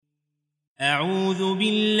أعوذ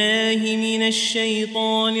بالله من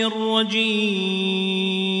الشيطان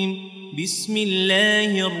الرجيم. بسم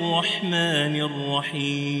الله الرحمن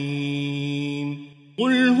الرحيم.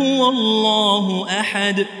 قل هو الله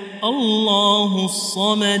أحد الله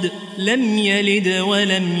الصمد لم يلد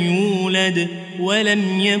ولم يولد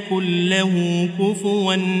ولم يكن له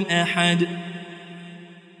كفوا أحد.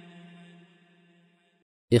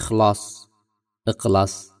 İhlas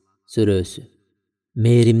sürösü.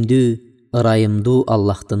 Merimdүү, ırayımdуу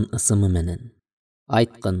Allah'tın ısımı menen.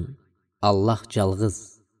 Aytqın, Allah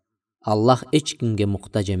жалгыз. Allah eç kimge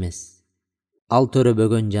muhtaç emes. Al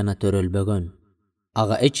töröbөгөн jana törölbөгөн.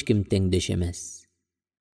 Aga eç kim tengdeşemez.